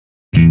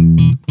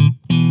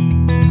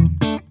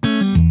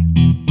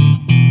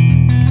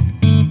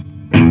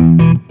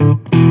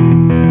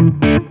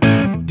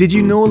Did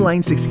you know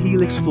Line 6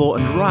 Helix Floor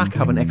and Rack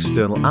have an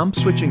external amp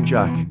switching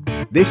jack?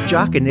 This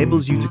jack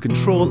enables you to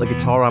control a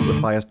guitar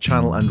amplifier's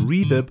channel and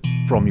reverb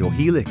from your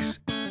Helix.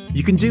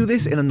 You can do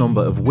this in a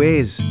number of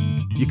ways.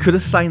 You could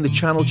assign the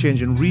channel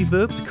change and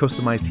reverb to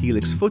customized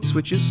Helix foot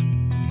switches,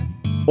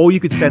 or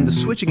you could send the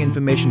switching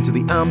information to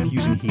the amp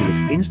using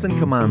Helix instant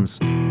commands.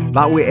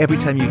 That way, every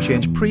time you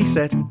change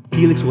preset,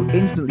 Helix will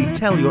instantly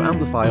tell your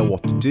amplifier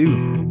what to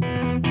do.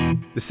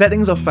 The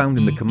settings are found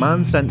in the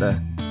command center.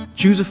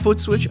 Choose a foot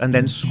switch and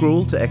then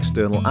scroll to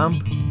external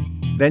amp.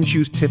 Then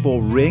choose tip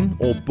or ring,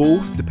 or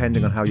both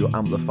depending on how your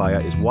amplifier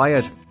is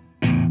wired.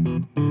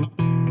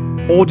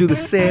 Or do the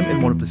same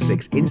in one of the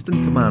 6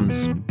 instant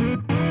commands.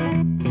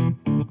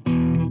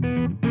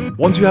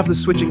 Once you have the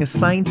switching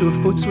assigned to a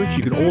foot switch,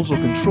 you can also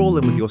control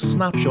them with your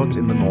snapshots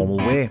in the normal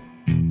way.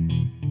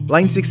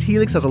 Line 6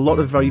 Helix has a lot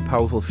of very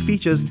powerful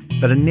features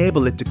that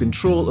enable it to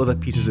control other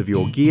pieces of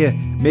your gear,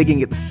 making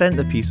it the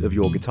centerpiece of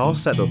your guitar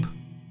setup.